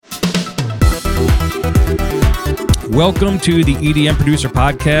Welcome to the EDM Producer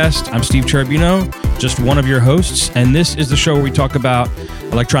Podcast. I'm Steve Cherubino, just one of your hosts, and this is the show where we talk about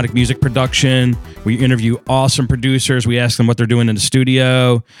electronic music production. We interview awesome producers. We ask them what they're doing in the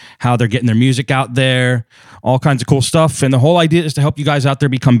studio, how they're getting their music out there, all kinds of cool stuff. And the whole idea is to help you guys out there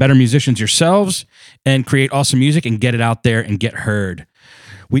become better musicians yourselves and create awesome music and get it out there and get heard.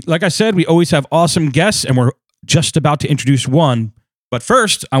 Like I said, we always have awesome guests, and we're just about to introduce one. But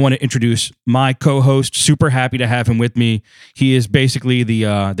first, I want to introduce my co-host. Super happy to have him with me. He is basically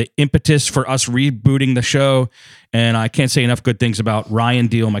the impetus for us rebooting the show, and I can't say enough good things about Ryan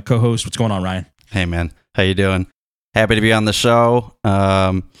Deal, my co-host. What's going on, Ryan? Hey, man. How you doing? Happy to be on the show.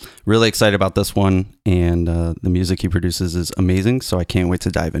 Really excited about this one, and the music he produces is amazing, so I can't wait to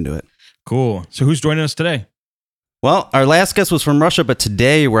dive into it. Cool. So who's joining us today? Well, our last guest was from Russia, but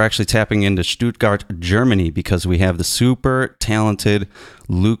today we're actually tapping into Stuttgart, Germany, because we have the super talented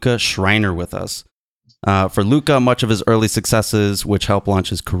Luca Schreiner with us. For Luca, much of his early successes, which helped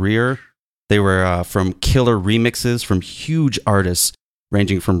launch his career, they were from killer remixes from huge artists,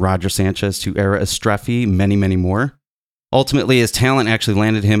 ranging from Roger Sanchez to Era Estrefi, many, many more. Ultimately, his talent actually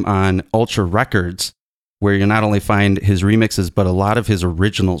landed him on Ultra Records, where you not only find his remixes, but a lot of his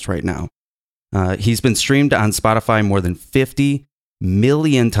originals right now. He's been streamed on Spotify more than 50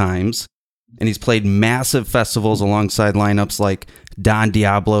 million times, and he's played massive festivals alongside lineups like Don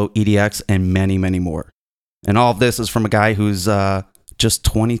Diablo, EDX, and many, many more. And all of this is from a guy who's just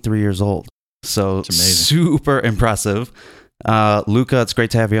 23 years old. So super impressive. Luca, it's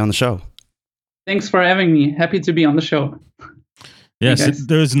great to have you on the show. Thanks for having me. Happy to be on the show. Yes,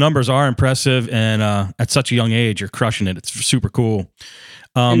 those numbers are impressive, and at such a young age, you're crushing it. It's super cool.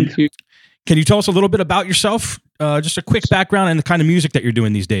 Thank you. Can you tell us a little bit about yourself? Just a quick background and the kind of music that you're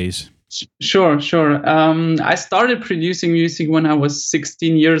doing these days. Sure. I started producing music when I was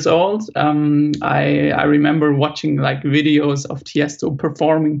 16 years old. I remember watching like videos of Tiesto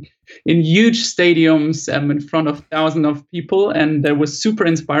performing in huge stadiums in front of thousands of people, and that was super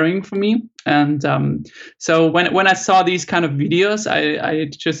inspiring for me. And so when I saw these kind of videos, I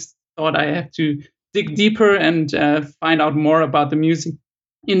just thought I have to dig deeper and find out more about the music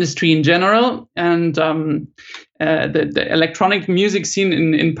industry in general, and the electronic music scene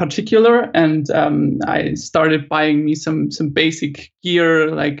in particular. And I started buying me some basic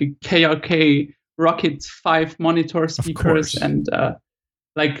gear like a KRK Rocket 5 monitor speakers and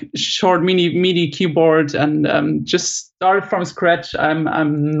like short MIDI keyboard, and just started from scratch. I'm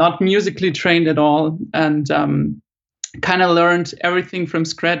not musically trained at all, and kind of learned everything from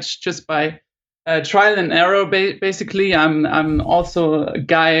scratch just by trial and error. Basically, I'm also a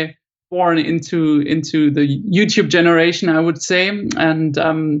guy born into the YouTube generation, I would say, and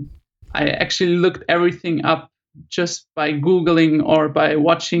I actually looked everything up just by Googling or by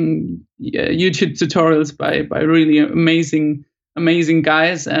watching YouTube tutorials by really amazing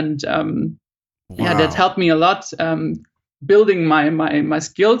guys, and yeah, that helped me a lot building my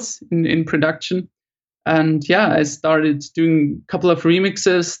skills in production. And yeah, I started doing a couple of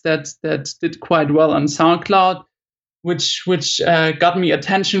remixes that did quite well on SoundCloud, which got me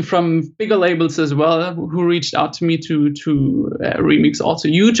attention from bigger labels as well, who reached out to me to remix also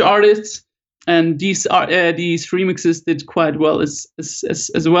huge artists. And these remixes did quite well as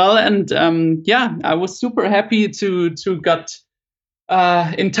well. And yeah, I was super happy to got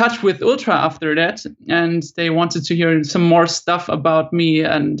in touch with Ultra after that, and they wanted to hear some more stuff about me,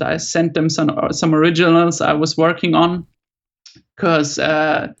 and I sent them some originals I was working on, because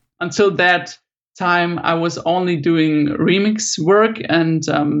until that time I was only doing remix work, and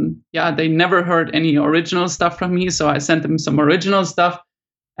yeah, they never heard any original stuff from me, so I sent them some original stuff,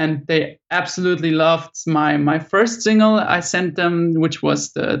 and they absolutely loved my first single I sent them, which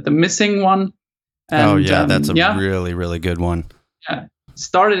was the missing one. And, that's a really, really good one. Yeah,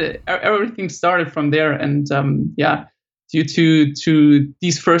 everything started from there, and yeah, due to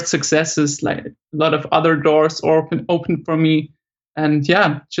these first successes, like a lot of other doors opened for me, and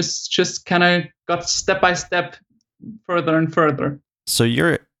yeah, just kind of got step by step further and further. So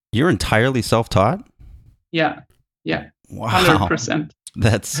you're entirely self-taught? Yeah, wow, 100%.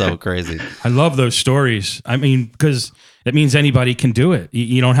 That's so crazy. I love those stories. I mean, because it means anybody can do it.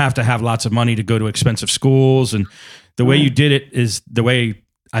 You don't have to have lots of money to go to expensive schools, and the way you did it is the way,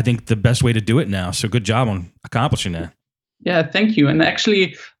 I think, the best way to do it now. So good job on accomplishing that. Yeah, thank you. And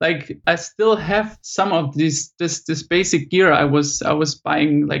actually, like, I still have some of this basic gear I was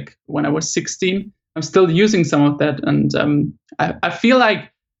buying like when I was 16. I'm still using some of that, and I feel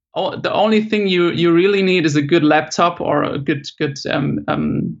like the only thing you really need is a good laptop or a good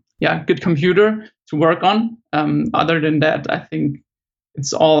computer to work on. Other than that, I think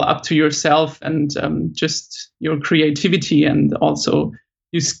it's all up to yourself and just your creativity, and also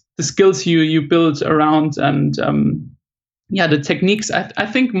the skills you build around, and the techniques. I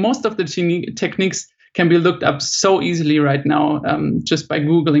think most of the techniques can be looked up so easily right now, just by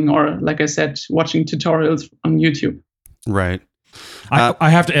Googling, or, like I said, watching tutorials on YouTube. Right. I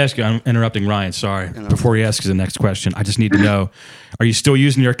have to ask you, I'm interrupting Ryan, sorry. Before he asks the next question, I just need to know, are you still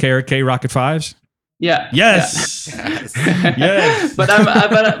using your KRK Rocket 5s? Yeah. Yes. Yeah. Yes. But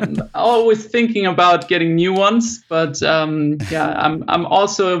I'm always thinking about getting new ones. But I'm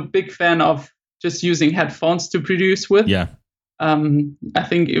also a big fan of just using headphones to produce with. Yeah. I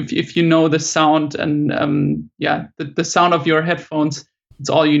think if you know the sound and the sound of your headphones, it's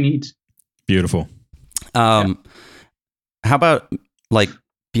all you need. Beautiful. How about like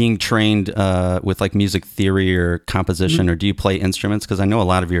being trained with like music theory or composition, or do you play instruments? Because I know a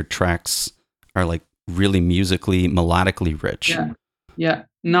lot of your tracks are like really musically, melodically rich. Yeah.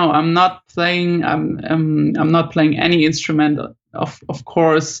 No, I'm not playing. I'm not playing any instrument. Of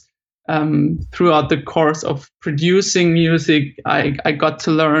course, throughout the course of producing music, I got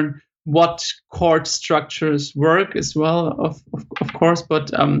to learn what chord structures work as well. Of course,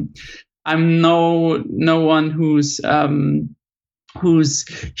 but I'm no one who's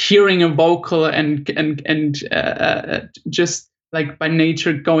hearing a vocal and just like by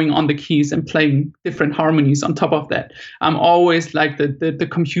nature going on the keys and playing different harmonies on top of that. I'm always like the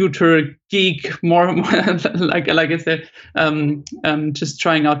computer geek, more like I said, just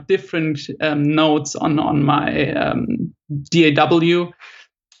trying out different notes on my DAW,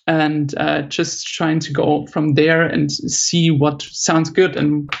 and just trying to go from there and see what sounds good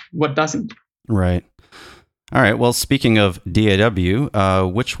and what doesn't. Right. All right. Well, speaking of DAW,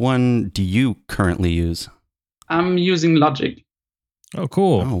 which one do you currently use? I'm using Logic. Oh,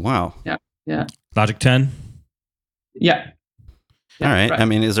 cool. Oh, wow. Yeah. Logic 10? Yeah. All right. I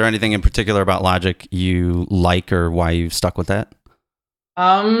mean, is there anything in particular about Logic you like, or why you stuck with that?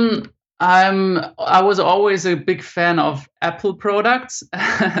 I was always a big fan of Apple products,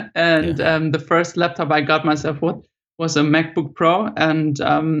 and the first laptop I got myself was a MacBook Pro, and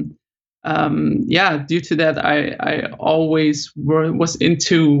due to that, I always was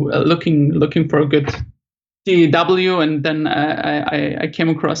into looking for a good DAW, and then I came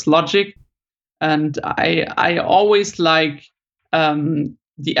across Logic, and I always like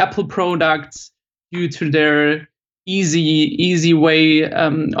the Apple products due to their easy way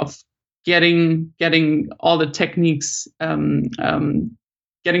of getting all the techniques,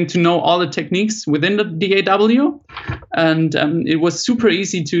 getting to know all the techniques within the DAW, and it was super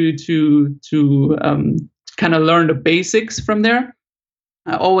easy to kind of learn the basics from there.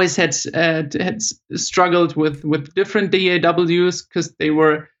 I always had struggled with different DAWs because they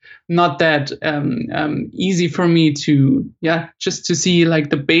were not that easy for me to just to see like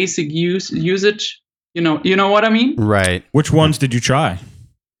the basic usage. You know what I mean? Right. Which ones did you try?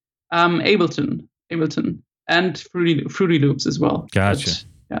 Ableton, and Fruity Loops as well. Gotcha.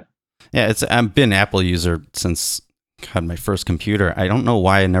 But, I've been an Apple user since my first computer. I don't know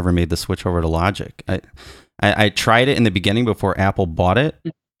why I never made the switch over to Logic. I tried it in the beginning before Apple bought it,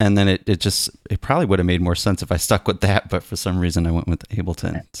 and then it probably would have made more sense if I stuck with that, but for some reason I went with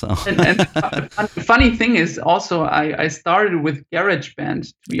Ableton. So and the funny thing is also I started with GarageBand,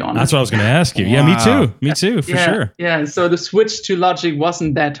 to be honest. That's what I was going to ask you. Wow. Yeah, me too, for sure. Yeah, so the switch to Logic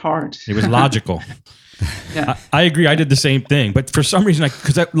wasn't that hard. It was logical. Yeah. I agree. I did the same thing, but for some reason,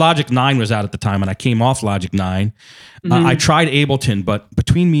 because Logic 9 was out at the time, and I came off Logic 9. I tried Ableton, but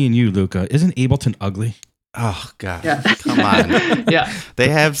between me and you, Luca, isn't Ableton ugly? Oh God! Yeah. Come on. Yeah, they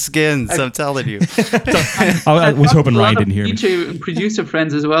have skins. I'm telling you. I was hoping Ryan didn't hear me. DJ producer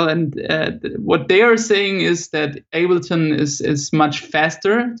friends as well, and what they are saying is that Ableton is much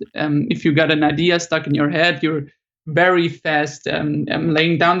faster. If you got an idea stuck in your head, you're very fast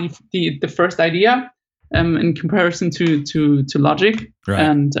laying down the first idea in comparison to Logic. Right.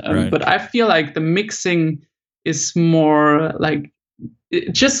 And right. But I feel like the mixing is more like.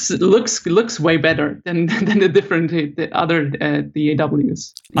 It just looks way better than the other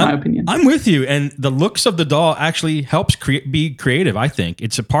DAWs, in my opinion. I'm with you, and the looks of the DAW actually helps be creative. I think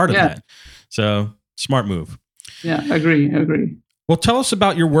it's a part of that. So smart move. Yeah, agree. Well, tell us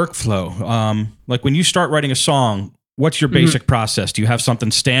about your workflow. Like when you start writing a song, what's your basic process? Do you have something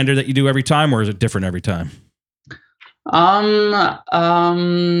standard that you do every time, or is it different every time?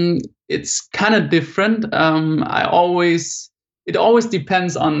 It's kind of different. It always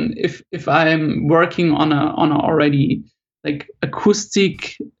depends on if I'm working on a already like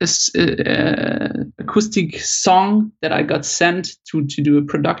acoustic song that I got sent to do a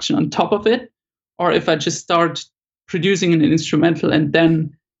production on top of it, or if I just start producing an instrumental and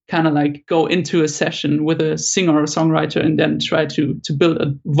then kind of like go into a session with a singer or songwriter and then try to build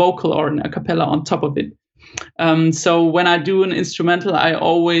a vocal or an a cappella on top of it. So when I do an instrumental, I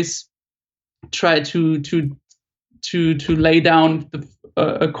always try to lay down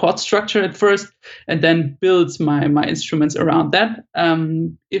a chord structure at first, and then build my instruments around that.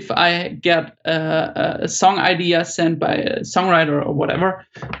 If I get a song idea sent by a songwriter or whatever,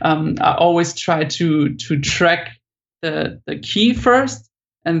 I always try to track the key first,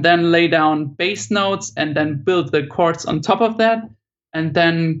 and then lay down bass notes, and then build the chords on top of that, and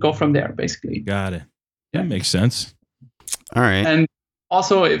then go from there, basically. Got it. That makes sense. All right. And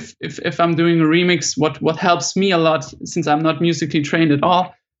also, if I'm doing a remix, what helps me a lot, since I'm not musically trained at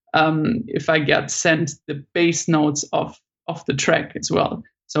all, if I get sent the bass notes of the track as well.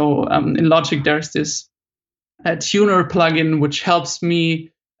 So in Logic, there's this tuner plugin which helps me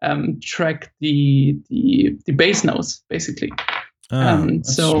track the bass notes, basically.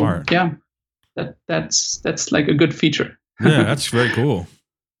 That's so smart. yeah, that's like a good feature. Yeah, that's very cool.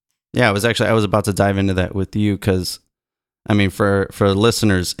 Yeah, I was about to dive into that with you, because I mean, for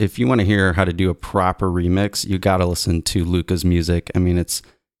listeners, if you want to hear how to do a proper remix, you got to listen to Luca's music. I mean, it's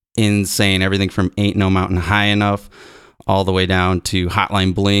insane. Everything from Ain't No Mountain High Enough all the way down to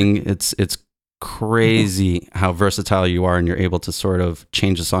Hotline Bling. It's crazy how versatile you are, and you're able to sort of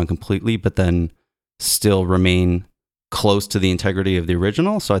change the song completely, but then still remain close to the integrity of the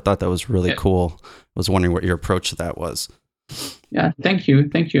original. So I thought that was really cool. I was wondering what your approach to that was. Yeah, thank you.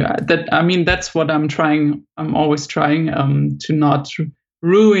 That's what I'm trying. I'm always trying to not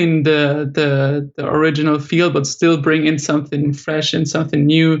ruin the original feel, but still bring in something fresh and something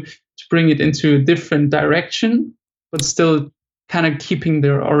new, to bring it into a different direction, but still kind of keeping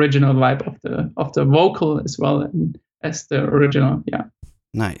the original vibe of the vocal as well as the original. Yeah.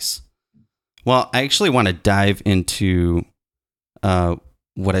 Nice. Well, I actually want to dive into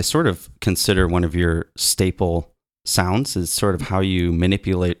what I sort of consider one of your staple sounds, is sort of how you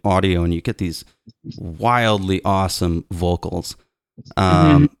manipulate audio, and you get these wildly awesome vocals.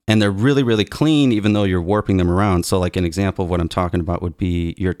 And they're really, really clean, even though you're warping them around. So like an example of what I'm talking about would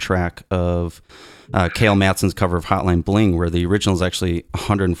be your track of Kale Matson's cover of Hotline Bling, where the original is actually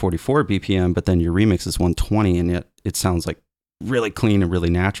 144 BPM, but then your remix is 120, and yet it sounds like really clean and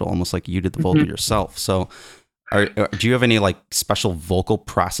really natural, almost like you did the vocal yourself. So do you have any like special vocal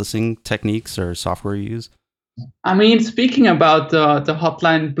processing techniques or software you use? I mean, speaking about the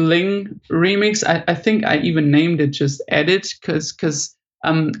Hotline Bling remix, I think I even named it just Edit, because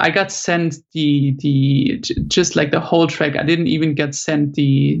I got sent the just like the whole track. I didn't even get sent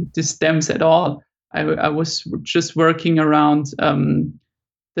the stems at all. I was just working around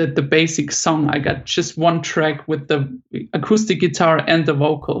the basic song. I got just one track with the acoustic guitar and the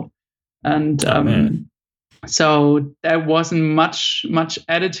vocal, and so there wasn't much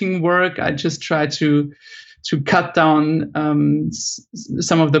editing work. I just tried to cut down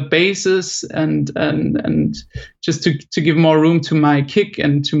some of the basses and just to give more room to my kick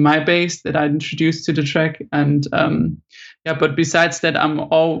and to my bass that I introduced to the track. And but besides that, I'm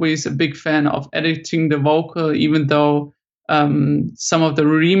always a big fan of editing the vocal, even though some of the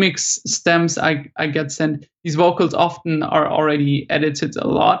remix stems I get sent, these vocals often are already edited a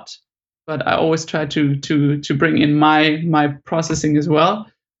lot, but I always try to bring in my processing as well.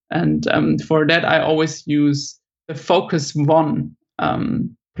 And for that, I always use the Focus One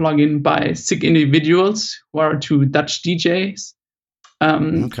plugin by Sick Individuals, who are two Dutch DJs.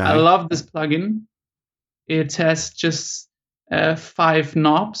 I love this plugin. It has just 5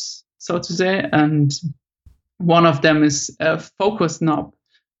 knobs, so to say, and one of them is a focus knob,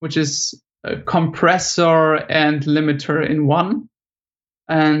 which is a compressor and limiter in one.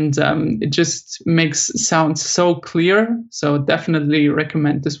 And it just makes sound so clear. So definitely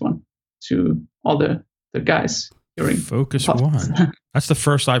recommend this one to all the guys hearing. Focus One. That's the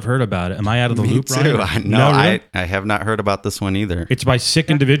first I've heard about it. Am I out of the loop, too. Ryan? No, really? I have not heard about this one either. It's by Sick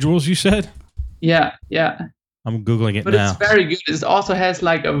Individuals, you said? Yeah. I'm Googling it but now. It's very good. It also has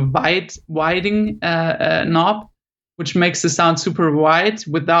like a widening knob, which makes the sound super wide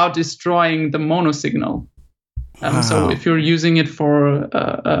without destroying the mono signal. So if you're using it for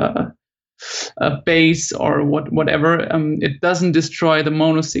a bass or whatever, it doesn't destroy the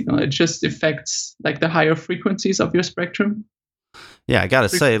mono signal. It just affects like the higher frequencies of your spectrum. Yeah, I gotta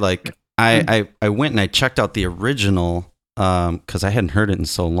say, like I went and I checked out the original because I hadn't heard it in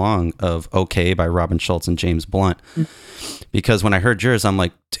so long, of OK by Robin Schultz and James Blunt. Because when I heard yours, I'm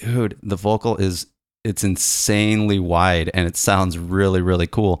like, dude, the vocal it's insanely wide and it sounds really, really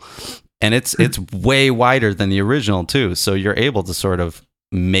cool. And it's way wider than the original too. So you're able to sort of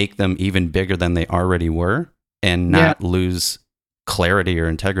make them even bigger than they already were. and not lose clarity or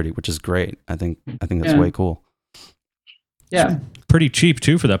integrity, which is great. I think that's way cool. Yeah. Pretty cheap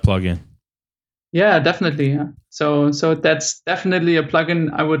too for that plugin. Yeah, definitely. Yeah. So that's definitely a plugin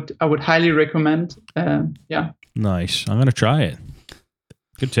I would highly recommend. Yeah. Nice. I'm gonna try it.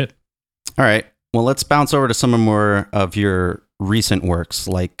 Good tip. All right. Well, let's bounce over to some more of your recent works,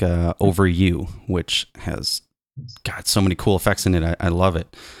 like Over You, which has got so many cool effects in it. I love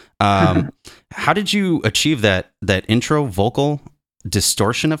it. How did you achieve that intro vocal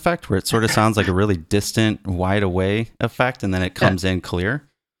distortion effect where it sort of sounds like a really distant, wide away effect, and then it comes in clear?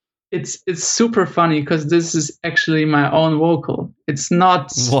 It's super funny because this is actually my own vocal. It's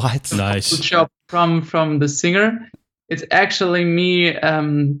not nice job from the singer. It's actually me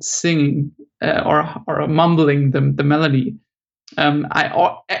singing or mumbling the melody.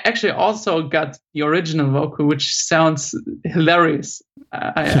 I actually also got the original vocal, which sounds hilarious.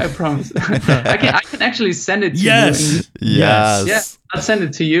 I promise. I can actually send it to you. Yes. Yeah, I'll send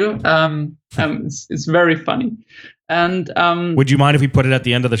it to you. It's very funny. And would you mind if we put it at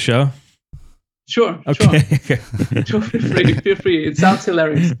the end of the show? Sure. Okay. Sure. Feel free. It sounds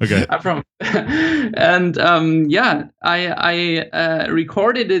hilarious. Okay. I promise. And I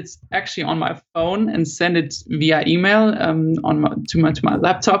recorded it actually on my phone and sent it via email to my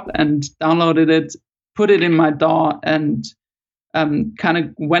laptop and downloaded it, put it in my DAW, and kind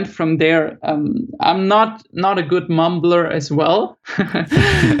of went from there. I'm not a good mumbler as well,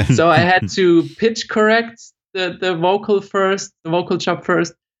 so I had to pitch correct the vocal chop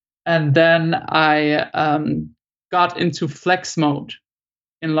first. And then I got into flex mode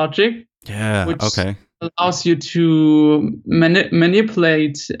in Logic, which allows you to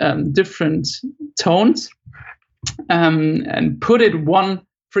manipulate different tones and put it one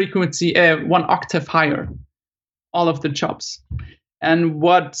octave higher, all of the chops. And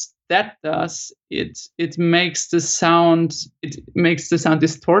what that does, it makes the sound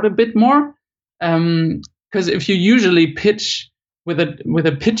distort a bit more, because if you usually pitch with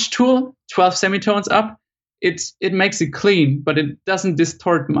a pitch tool, 12 semitones up, it makes it clean, but it doesn't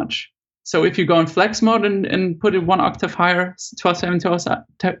distort much. So if you go in flex mode and put it one octave higher, 12 semitones up,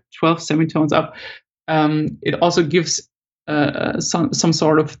 it also gives some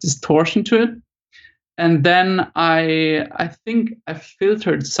sort of distortion to it. And then I think I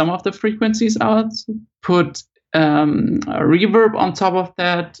filtered some of the frequencies out, put a reverb on top of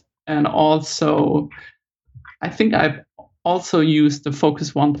that, and also I think I've also use the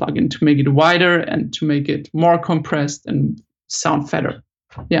Focus One plugin to make it wider and to make it more compressed and sound fatter.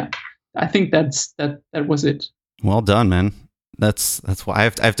 Yeah, I think that was it. Well done, man. That's why I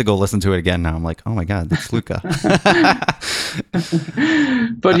have to go listen to it again now. I'm like, oh my god, that's Luca.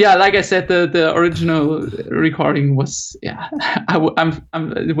 But yeah, like I said, the original recording was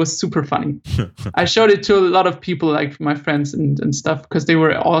it was super funny. I showed it to a lot of people, like my friends and stuff, because they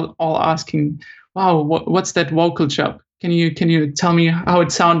were all asking, wow, what's that vocal chop? Can you tell me how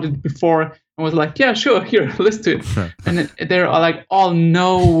it sounded before? I was like, yeah, sure, here, listen to it. And they're all like, oh,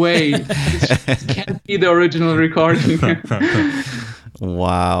 no way. This can't be the original recording.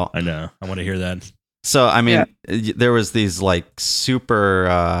 Wow. I know. I want to hear that. So, I mean, there was these like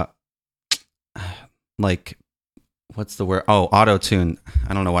super, like, what's the word? Oh, auto-tune.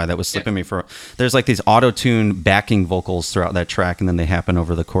 I don't know why that was slipping me there's like these auto-tune backing vocals throughout that track, and then they happen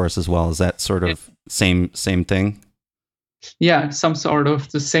over the chorus as well. Is that sort of same thing? Yeah, some sort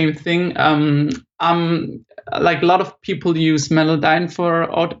of the same thing. Like a lot of people use Melodyne for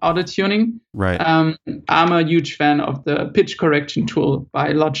auto-tuning. Right. I'm a huge fan of the pitch correction tool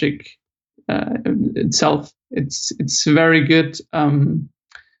by Logic itself. It's very good.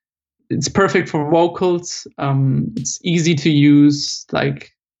 It's perfect for vocals. It's easy to use.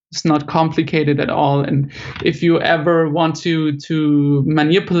 Like, it's not complicated at all. And if you ever want to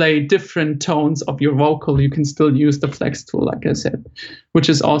manipulate different tones of your vocal, you can still use the flex tool, like I said, which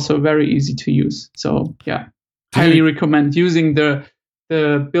is also very easy to use. So yeah, highly recommend using the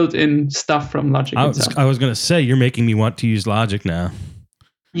built-in stuff from Logic. I was going to say, you're making me want to use Logic now.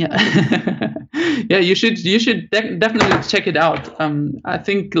 Yeah. Yeah, you should definitely check it out. I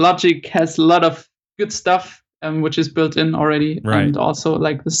think Logic has a lot of good stuff, which is built in already, right. And also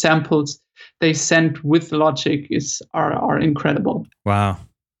like the samples they send with Logic are incredible. Wow,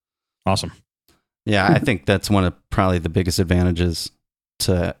 awesome. Yeah, I think that's one of probably the biggest advantages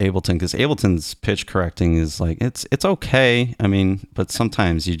to Ableton, because Ableton's pitch correcting is like it's okay. I mean, but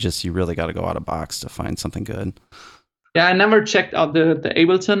sometimes you really got to go out of box to find something good. Yeah, I never checked out the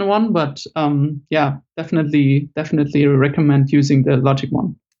Ableton one, but yeah, definitely recommend using the Logic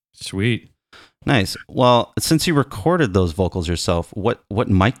one. Sweet. Nice. Well, since you recorded those vocals yourself, what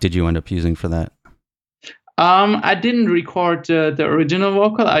mic did you end up using for that? I didn't record the original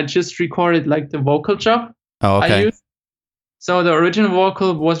vocal. I just recorded like the vocal job. Oh, okay. I used. So the original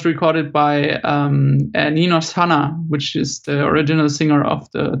vocal was recorded by Ninos Hanna, which is the original singer of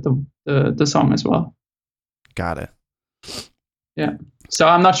the song as well. Got it. Yeah. So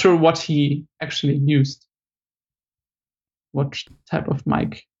I'm not sure what he actually used. What type of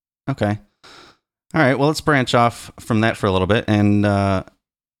mic? Okay. All right. Well, let's branch off from that for a little bit. And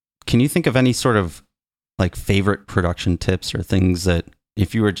can you think of any sort of like favorite production tips or things that,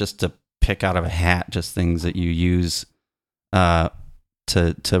 if you were just to pick out of a hat, just things that you use to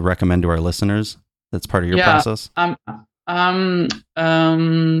recommend to our listeners? That's part of your process.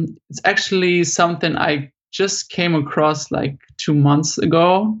 It's actually something I just came across like 2 months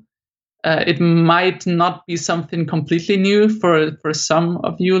ago. It might not be something completely new for some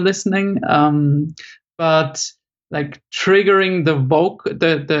of you listening, but like triggering the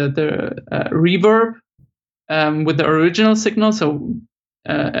reverb with the original signal. So,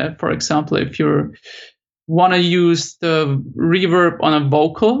 for example, if you want to use the reverb on a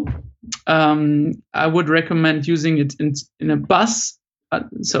vocal, I would recommend using it in a bus.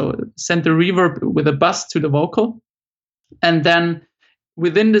 So send the reverb with a bus to the vocal, and then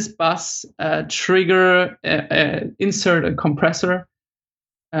within this bus, insert a compressor,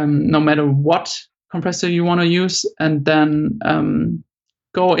 no matter what compressor you want to use, and then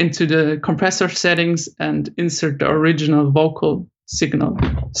go into the compressor settings and insert the original vocal signal.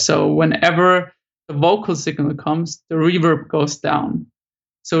 So whenever the vocal signal comes, the reverb goes down,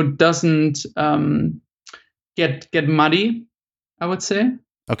 so it doesn't get muddy, I would say.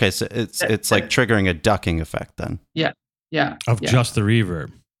 Okay, so it's like triggering a ducking effect then. Yeah. Just the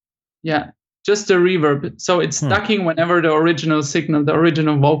reverb. Yeah, just the reverb. So it's ducking whenever the original signal, the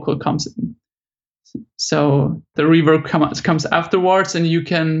original vocal comes in. So the reverb comes afterwards, and you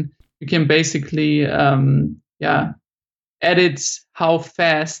can basically edit how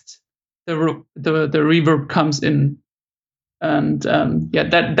fast the reverb comes in. And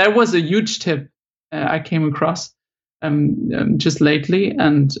that was a huge tip I came across just lately,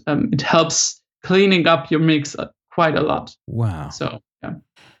 and it helps cleaning up your mix quite a lot. Wow. So yeah.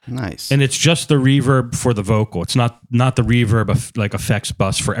 Nice. And it's just the reverb for the vocal. It's not the reverb of like effects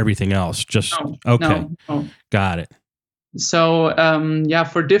bus for everything else. Just okay. No. Got it. So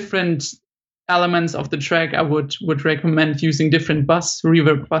for different elements of the track, I would recommend using different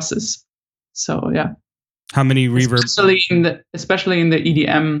reverb buses. So yeah. How many reverb? Especially in the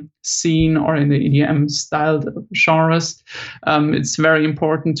EDM scene or in the EDM styled genres, it's very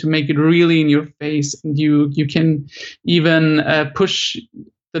important to make it really in your face. And you can even push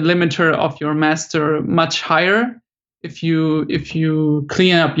the limiter of your master much higher if you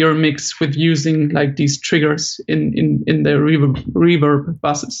clean up your mix with using like these triggers in the reverb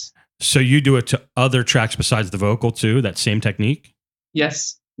buses. So you do it to other tracks besides the vocal too? That same technique?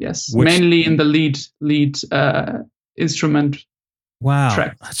 Yes. Mainly in the lead instrument. Wow,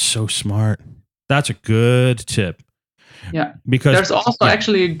 track. That's so smart. That's a good tip. Yeah, because there's also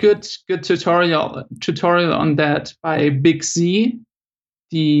actually a good tutorial on that by Big Z,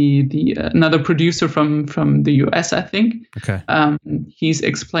 the another producer from the US, I think. Okay. He's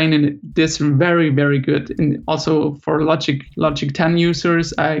explaining this very, very good, and also for Logic 10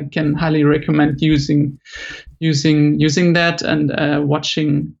 users, I can highly recommend using that and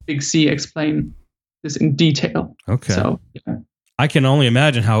watching Big Z explain this in detail. Okay. So yeah. I can only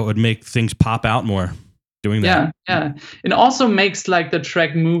imagine how it would make things pop out more doing that. Yeah. It also makes like the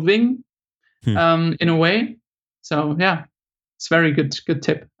track moving in a way. So yeah. It's very good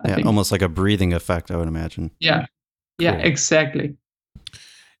tip, I think. Almost like a breathing effect, I would imagine. Yeah. Cool. Yeah, exactly.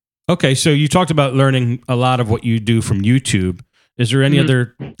 Okay, so you talked about learning a lot of what you do from YouTube. Is there any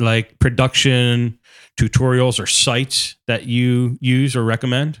other like production tutorials or sites that you use or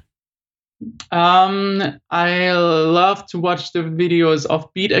recommend? I love to watch the videos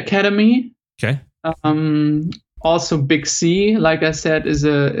of Beat Academy. Okay. Also Big C, like I said, is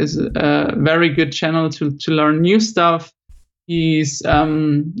a very good channel to learn new stuff. He's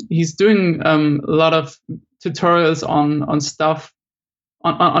doing a lot of tutorials on stuff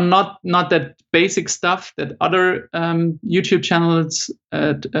on not that basic stuff that other YouTube channels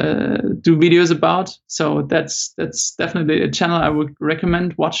do videos about. So that's definitely a channel I would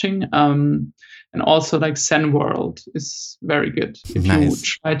recommend watching. And also like Zen World is very good if you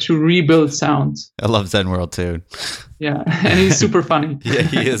try to rebuild sounds. I love Zen World too. Yeah, and he's super funny. Yeah,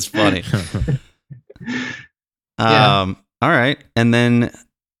 he is funny. All right. And then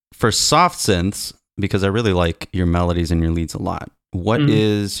for soft synths, because I really like your melodies and your leads a lot, what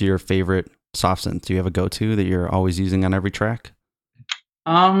is your favorite soft synth? Do you have a go-to that you're always using on every track?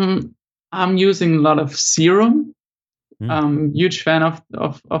 I'm using a lot of Serum. Mm. Huge fan of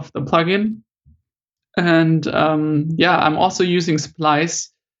the plugin. And I'm also using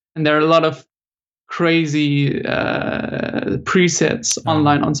Splice, and there are a lot of crazy presets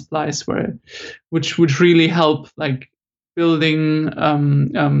online on Splice which would really help, like building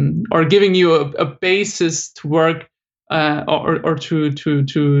or giving you a basis to work or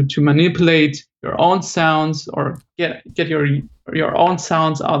to manipulate your own sounds or get your own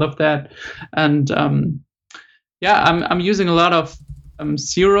sounds out of that. And I'm using a lot of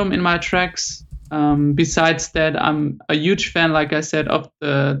Serum in my tracks. Besides that, I'm a huge fan, like I said, of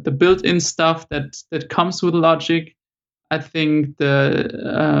the built-in stuff that comes with Logic. I think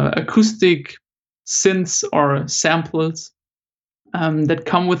the acoustic synths or samples that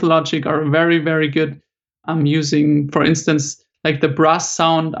come with Logic are very, very good. I'm using, for instance, like the brass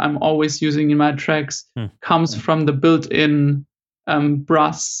sound I'm always using in my tracks comes from the built-in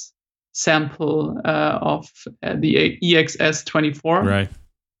brass sample of the EXS24. Right.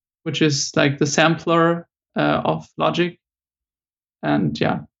 Which is like the sampler of Logic. And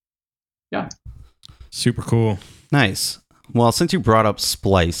yeah. Super cool. Nice. Well, since you brought up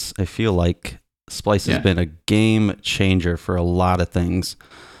Splice, I feel like Splice has been a game changer for a lot of things.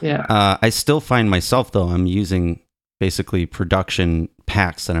 Yeah. I still find myself, though, I'm using basically production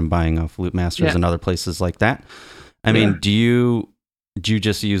packs that I'm buying off Loop Masters and other places like that. I mean, do you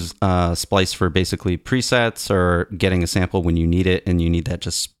just use Splice for basically presets or getting a sample when you need it and you need that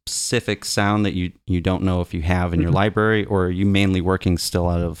just specific sound that you don't know if you have in your library, or are you mainly working still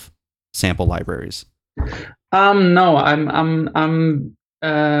out of sample libraries? No, I'm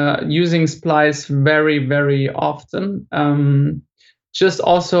using Splice very, very often. Just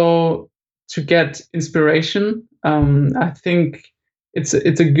also to get inspiration. I think it's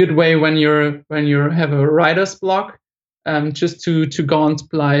a good way when you have a writer's block. Just to go on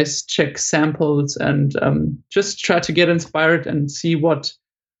Splice, check samples, and just try to get inspired and see what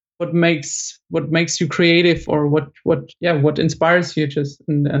makes you creative, or what inspires you. Just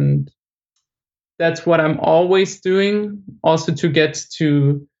and that's what I'm always doing. Also to get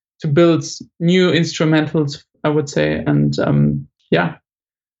to build new instrumentals, I would say. And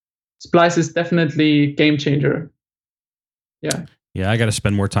Splice is definitely game changer. Yeah, I got to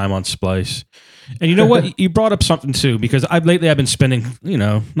spend more time on Splice. And you know what? You brought up something too, because lately I've been spending,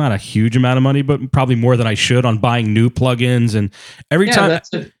 not a huge amount of money, but probably more than I should on buying new plugins. And every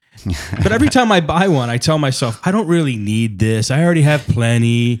time I buy one, I tell myself, I don't really need this. I already have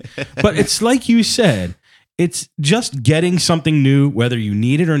plenty. But it's like you said, it's just getting something new, whether you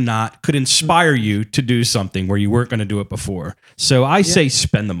need it or not, could inspire you to do something where you weren't going to do it before. So I say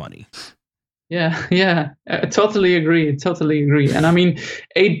spend the money. Yeah, I totally agree. And I mean,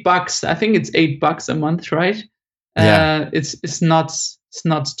 $8, I think it's $8 a month, right? Yeah. It's not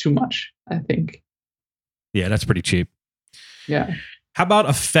too much, I think. Yeah, that's pretty cheap. Yeah. How about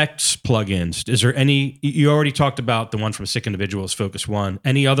effects plugins? Is there any, you already talked about the one from Sick Individuals, Focus One.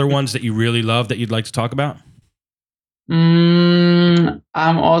 Any other ones that you really love that you'd like to talk about? I'm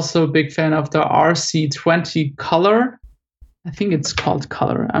also a big fan of the RC20 Color. I think it's called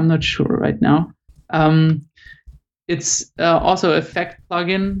Color. I'm not sure right now. It's also effect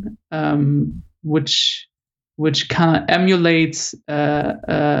plugin, which kind of emulates.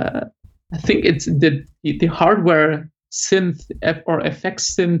 I think it's the hardware synth or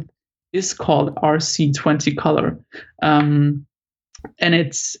effects synth is called RC20 Color, and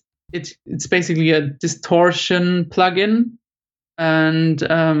it's basically a distortion plugin, and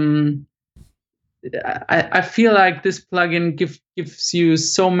I feel like this plugin gives you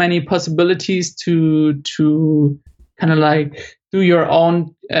so many possibilities to kind of like do your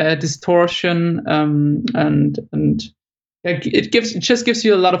own distortion, and it just gives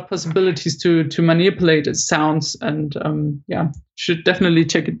you a lot of possibilities to manipulate its sounds, and should definitely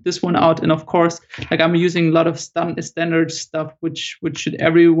check this one out. And of course, like I'm using a lot of standard stuff which should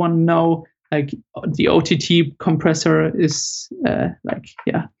everyone know. Like the OTT compressor is Right.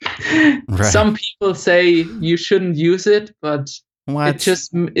 Some people say you shouldn't use it, but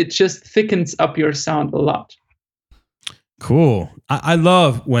it just thickens up your sound a lot. Cool. I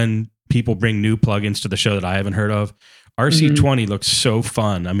love when people bring new plugins to the show that I haven't heard of. RC20 looks so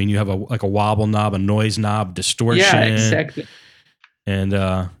fun. I mean, you have a wobble knob, a noise knob, distortion. Yeah, exactly. And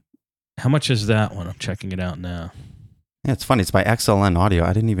how much is that one? I'm checking it out now. Yeah, it's funny. It's by XLN Audio.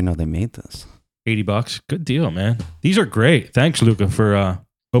 I didn't even know they made this. $80. Good deal, man. These are great. Thanks, Luca, for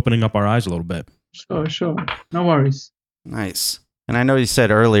opening up our eyes a little bit. Sure. No worries. Nice. And I know you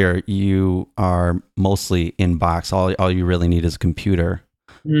said earlier you are mostly in box. All you really need is a computer.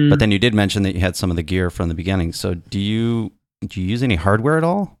 But then you did mention that you had some of the gear from the beginning. So do you use any hardware at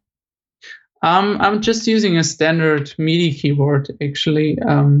all? I'm just using a standard MIDI keyboard actually,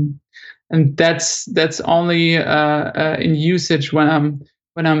 and that's only in usage when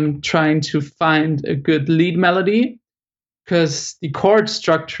I'm trying to find a good lead melody, because the chord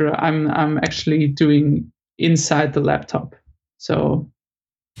structure I'm actually doing inside the laptop. So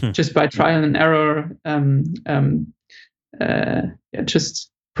just by trial and error,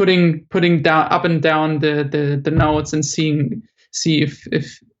 just putting down up and down the notes and see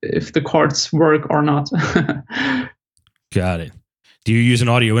if the chords work or not. Got it. Do you use an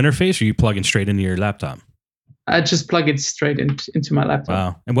audio interface, or you plug in straight into your laptop? I just plug it straight into my laptop.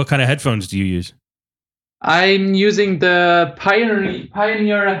 Wow. And what kind of headphones do you use? I'm using the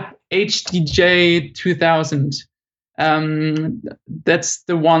Pioneer HDJ 2000. That's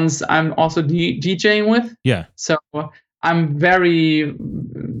the ones I'm also DJing with. Yeah. So I'm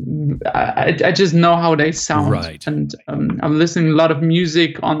I just know how they sound, right. And I'm listening a lot of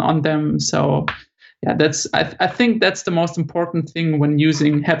music on them. So yeah, I think that's the most important thing when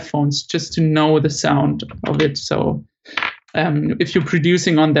using headphones, just to know the sound of it. So if you're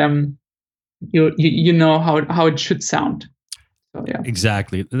producing on them, you know how it should sound. So yeah,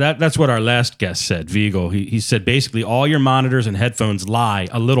 exactly. That's what our last guest said, Vigil. He said basically all your monitors and headphones lie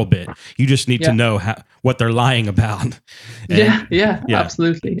a little bit. You just need to know what they're lying about. And, yeah,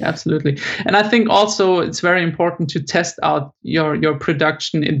 absolutely. And I think also it's very important to test out your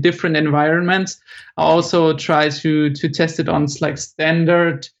production in different environments. I also try to test it on like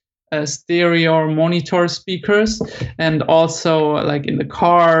standard stereo or monitor speakers, and also like in the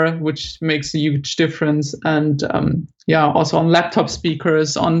car, which makes a huge difference, and also on laptop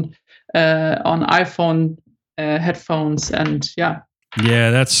speakers, on iPhone headphones, and yeah,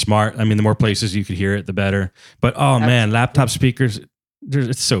 that's smart. I mean, the more places you could hear it, the better. But man, laptop speakers,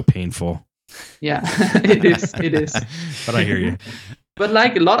 it's so painful. Yeah, it is. But I hear you. But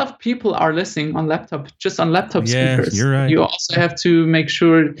like a lot of people are listening on laptop speakers. You're right. You also have to make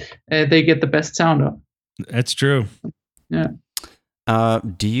sure they get the best sound up. That's true. Yeah.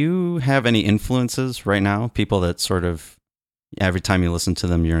 Do you have any influences right now? People that sort of every time you listen to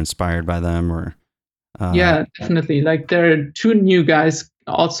them, you're inspired by them, or? Yeah, definitely. Like there are two new guys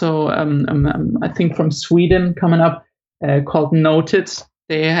also, I think from Sweden coming up, called Noted.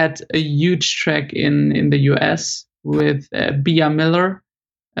 They had a huge track in the US with Bia Miller,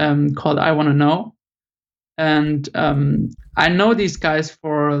 called I Wanna Know. And I know these guys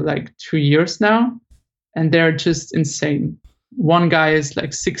for like 2 years now, and they're just insane. One guy is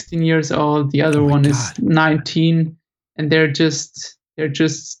like 16 years old, the other one is 19, and they're just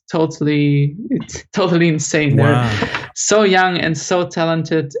totally insane. Wow. They're so young and so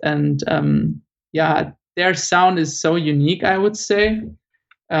talented, and their sound is so unique, I would say.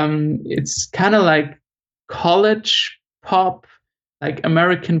 It's kind of like college pop, like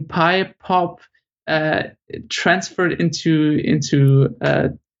American Pie pop, transferred into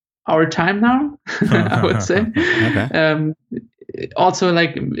our time now. I would say. Okay. Also,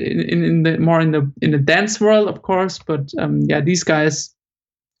 like in the dance world, of course, but these guys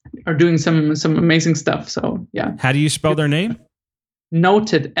are doing some amazing stuff. So yeah. How do you spell their name?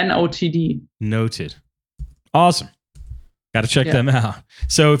 Noted, Notd. Noted. Awesome. Got to check them out.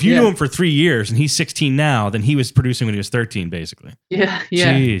 So if you knew him for 3 years and he's 16 now, then he was producing when he was 13, basically. Yeah.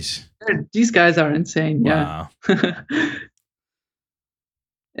 Jeez. These guys are insane. Wow. Yeah.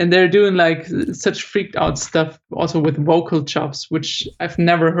 And they're doing like such freaked out stuff also with vocal chops, which I've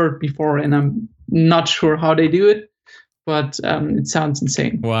never heard before, and I'm not sure how they do it, but it sounds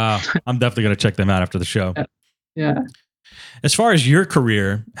insane. Wow. I'm definitely going to check them out after the show. Yeah. As far as your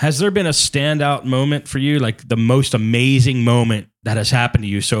career, has there been a standout moment for you, like the most amazing moment that has happened to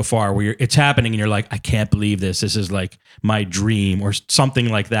you so far, where it's happening and you're like, I can't believe this. This is like my dream, or something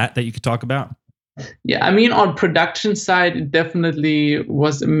like that you could talk about? Yeah, I mean, on production side, it definitely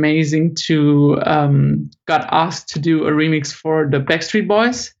was amazing to got asked to do a remix for the Backstreet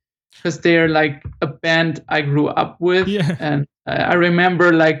Boys, because they're like a band I grew up with. Yeah. And I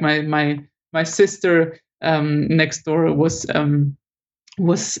remember like my sister next door was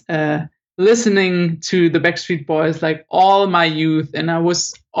listening to the Backstreet Boys like all my youth, and I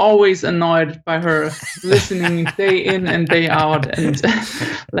was always annoyed by her listening day in and day out. And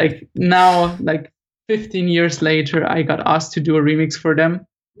like now, like 15 years later, I got asked to do a remix for them.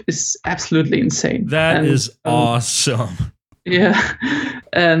 It's absolutely insane. That is awesome. Yeah.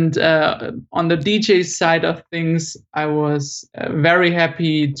 And on the DJ side of things, I was very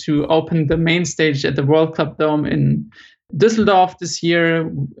happy to open the main stage at the World Club Dome in Düsseldorf this year.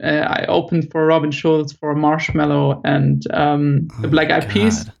 I opened for Robin Schulz, for Marshmello, and the Black Eyed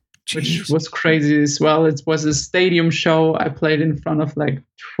Peas. which was crazy as well. It was a stadium show. I played in front of like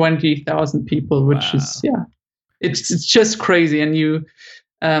 20,000 people, which is it's just crazy. And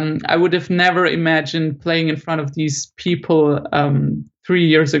I would have never imagined playing in front of these people 3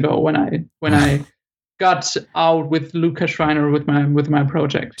 years ago when I got out with Luca Schreiner with my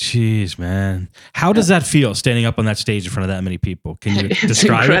project. Jeez, man. How does that feel, standing up on that stage in front of that many people? Can you it's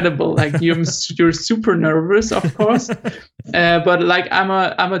describe incredible. Like you're super nervous, of course. But like I'm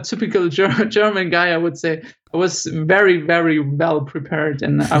a typical German guy, I would say. I was very, very well prepared,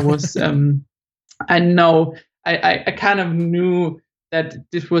 and I was I kind of knew that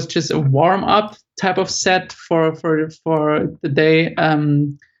this was just a warm-up type of set for the day.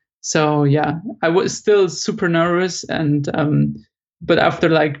 So yeah, I was still super nervous, and but after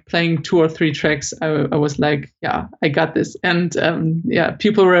like playing 2 or 3 tracks, I was like, yeah, I got this. And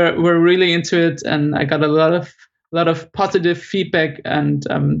people were really into it, and I got a lot of positive feedback, and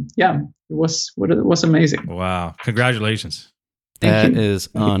it was amazing. Wow! Congratulations. That is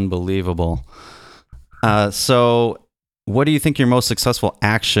unbelievable. So what do you think your most successful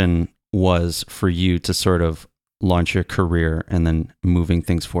action was for you to sort of launch your career and then moving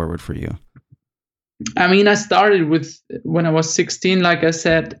things forward for you? I mean, I started when I was 16, like I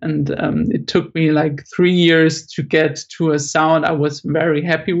said, and it took me like 3 years to get to a sound I was very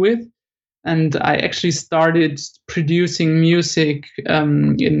happy with. And I actually started producing music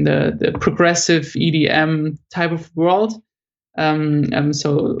in the progressive EDM type of world.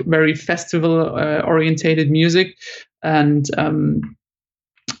 So very festival orientated music. And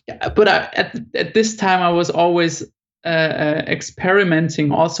but at this time I was always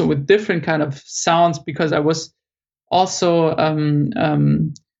experimenting also with different kind of sounds, because I was also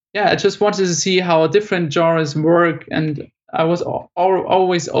I just wanted to see how different genres work, and I was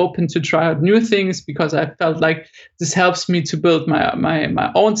always open to try out new things, because I felt like this helps me to build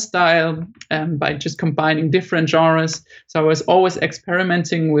my own style by just combining different genres. So I was always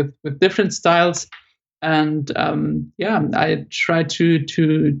experimenting with different styles. And I tried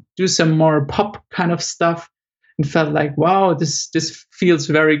to do some more pop kind of stuff, and felt like, wow, this feels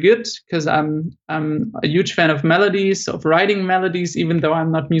very good, because I'm a huge fan of melodies, of writing melodies, even though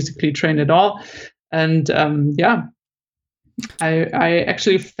I'm not musically trained at all. And I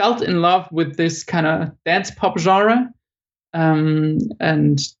actually felt in love with this kind of dance pop genre,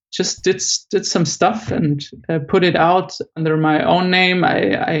 and just did some stuff and put it out under my own name.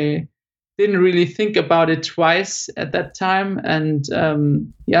 I didn't really think about it twice at that time, and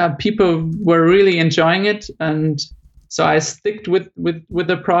people were really enjoying it, and so I sticked with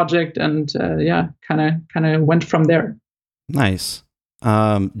the project, and kind of went from there. Nice.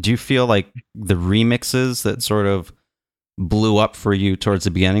 Do you feel like the remixes that sort of blew up for you towards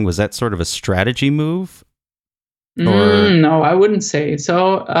the beginning, was that sort of a strategy move? No, I wouldn't say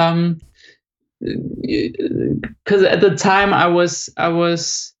so. Because at the time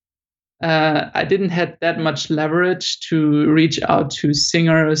I didn't have that much leverage to reach out to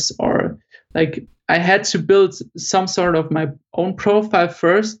singers, or like I had to build some sort of my own profile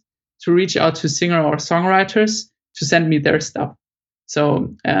first to reach out to singer or songwriters to send me their stuff.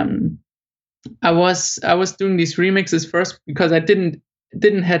 So I was doing these remixes first because I didn't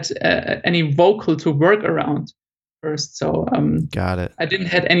have any vocal to work around first. So got it. I didn't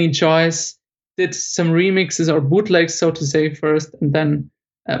have any choice. Did some remixes or bootlegs, so to say, first, and then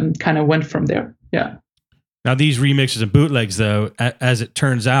kind of went from there. Yeah. Now these remixes and bootlegs, though, as it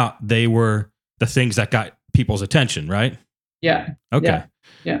turns out, they were the things that got people's attention, right? Yeah. Okay.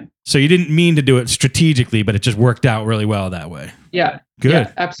 Yeah. So you didn't mean to do it strategically, but it just worked out really well that way. Yeah. Good.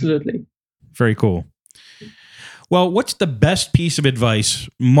 Yeah, absolutely. Very cool. Well, what's the best piece of advice,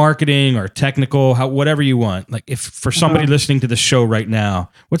 marketing or technical, whatever you want? Like, if for somebody listening to the show right now,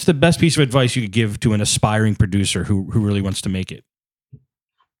 what's the best piece of advice you could give to an aspiring producer who really wants to make it?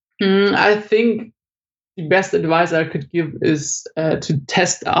 I think the best advice I could give is to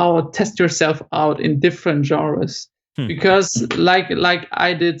test yourself out in different genres. Because like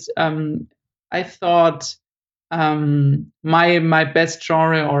I did, I thought my best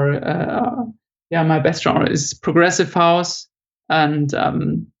genre my best genre is progressive house, and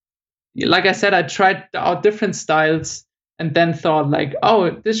like I said, I tried out different styles and then thought like, oh,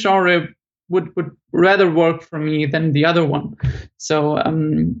 this genre would rather work for me than the other one. So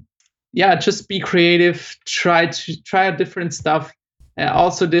just be creative, try out different stuff.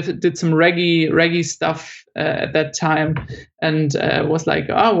 Also did some reggae stuff at that time, and was like,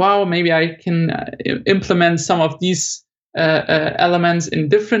 oh wow, maybe I can implement some of these elements in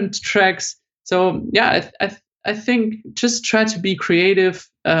different tracks. So yeah, I think just try to be creative,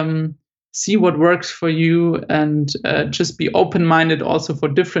 see what works for you, and just be open-minded also for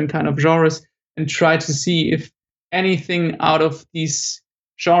different kind of genres, and try to see if anything out of these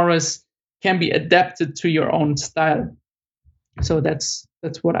genres can be adapted to your own style. So that's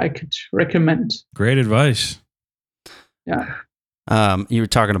what I could recommend. Great advice. Yeah. You were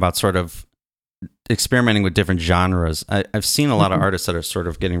talking about sort of experimenting with different genres. I've seen a lot of artists that are sort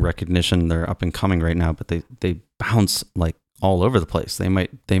of getting recognition. They're up and coming right now, but they bounce like all over the place. They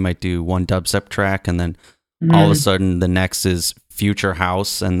might do one dubstep track, and then all of a sudden the next is future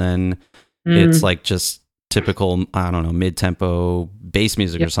house, and then it's like just typical, I don't know, mid-tempo bass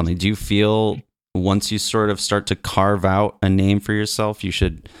music or something. Do you feel once you sort of start to carve out a name for yourself, you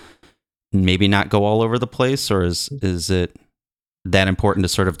should maybe not go all over the place, or is it that important to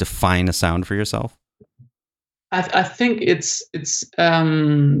sort of define a sound for yourself? I think it's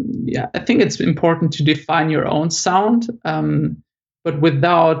I think it's important to define your own sound, but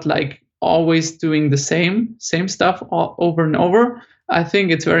without like always doing the same stuff over and over. I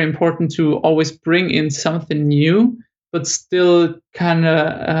think it's very important to always bring in something new, but still kind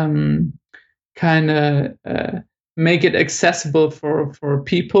of make it accessible for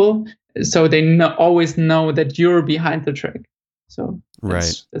people, so they always know that you're behind the track. So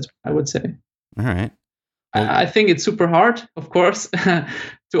that's what I would say. All right. Well, I think it's super hard, of course,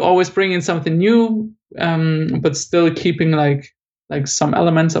 to always bring in something new, but still keeping like some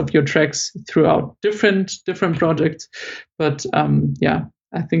elements of your tracks throughout different projects. But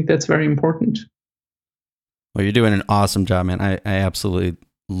I think that's very important. Well, you're doing an awesome job, man. I absolutely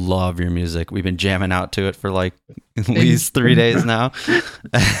love your music. We've been jamming out to it for like at least 3 days now.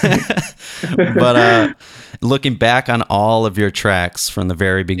 But looking back on all of your tracks from the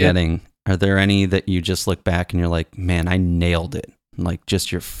very beginning, are there any that you just look back and you're like, man, I nailed it? Like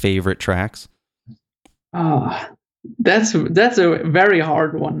just your favorite tracks? That's a very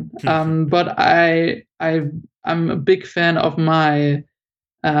hard one. But I'm a big fan of my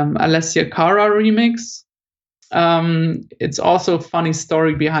Alessia Cara remix. It's also a funny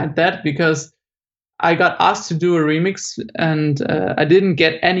story behind that, because I got asked to do a remix, and I didn't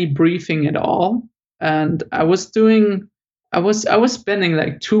get any briefing at all. And I was spending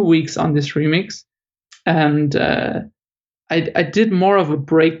like 2 weeks on this remix, and I did more of a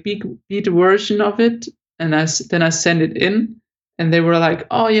breakbeat version of it, and then I sent it in, and they were like,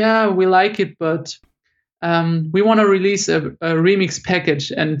 "Oh yeah, we like it, but we want to release a remix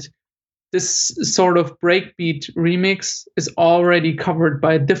package, and this sort of breakbeat remix is already covered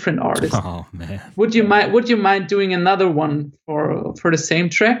by a different artist. Oh man, would you mind doing another one for the same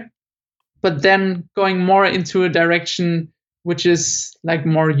track, but then going more into a direction which is like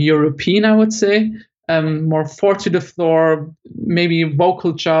more European, I would say, more 4 to the floor, maybe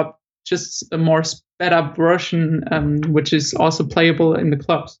vocal chop, just a more sped up version, which is also playable in the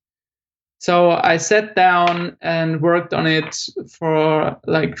clubs." So I sat down and worked on it for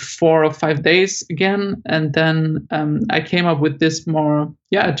like 4 or 5 days again. And then I came up with this more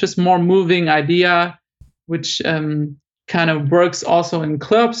moving idea, which kind of works also in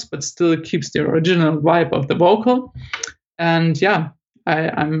clubs, but still keeps the original vibe of the vocal. And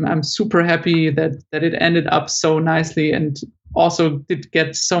I'm super happy that it ended up so nicely, and also did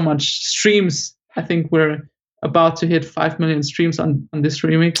get so much streams. I think we're about to hit 5 million streams on this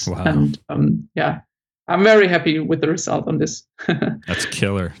remix. Wow. And I'm very happy with the result on this. That's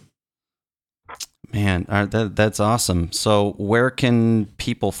killer, man. That's awesome. So where can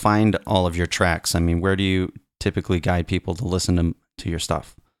people find all of your tracks? I mean, where do you typically guide people to listen to your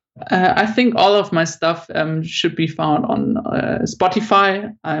stuff? I think all of my stuff should be found on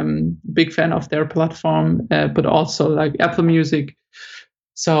Spotify. I'm a big fan of their platform, but also like Apple Music.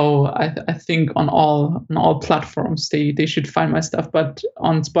 So I think on all platforms they should find my stuff. But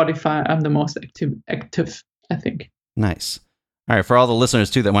on Spotify, I'm the most active, I think. Nice. All right, for all the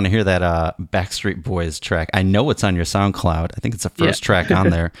listeners too that want to hear that Backstreet Boys track, I know it's on your SoundCloud. I think it's the first track on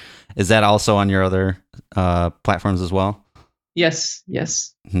there. Is that also on your other platforms as well? Yes.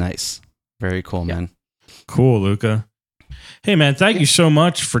 Nice. Very cool, man. Cool, Luca. Hey, man, thank you so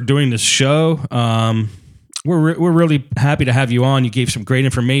much for doing this show. We're really happy to have you on. You gave some great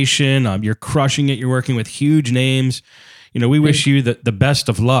information. You're crushing it. You're working with huge names. We wish you the best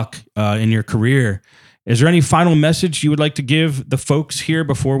of luck in your career. Is there any final message you would like to give the folks here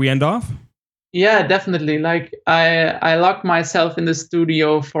before we end off? Yeah, definitely. Like I locked myself in the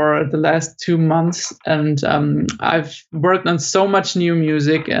studio for the last 2 months, and I've worked on so much new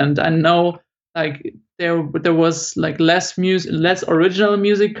music, and I know like there was like less original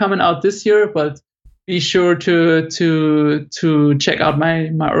music coming out this year, but be sure to check out my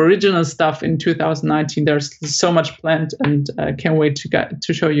original stuff in 2019. There's so much planned, and I can't wait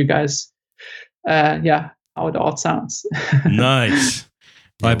to show you guys how it all sounds. Nice.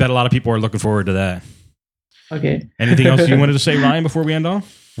 Well, I bet a lot of people are looking forward to that. Okay. Anything else you wanted to say, Ryan, before we end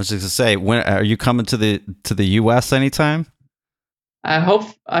off? I was just to say, when are you coming to the US anytime? I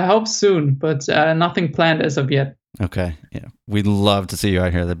hope soon, but nothing planned as of yet. Okay, yeah, we'd love to see you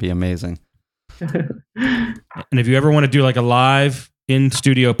out here. That'd be amazing. And if you ever want to do like a live in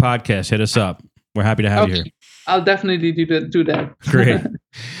studio podcast, hit us up. We're happy to have you here. I'll definitely do that. Great.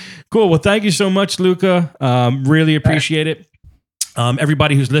 Cool. Well, thank you so much, Luca. Really appreciate it.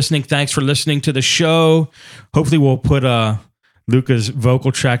 Everybody who's listening, thanks for listening to the show. Hopefully we'll put Luca's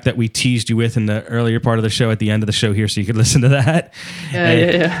vocal track that we teased you with in the earlier part of the show at the end of the show here, so you could listen to that.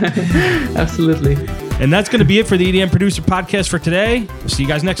 Yeah. Absolutely. And that's going to be it for the EDM Producer Podcast for today. We'll see you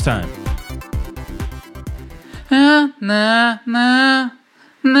guys next time. Na na na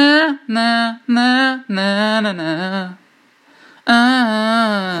na na na na na.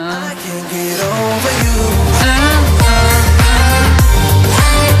 I can't get over you.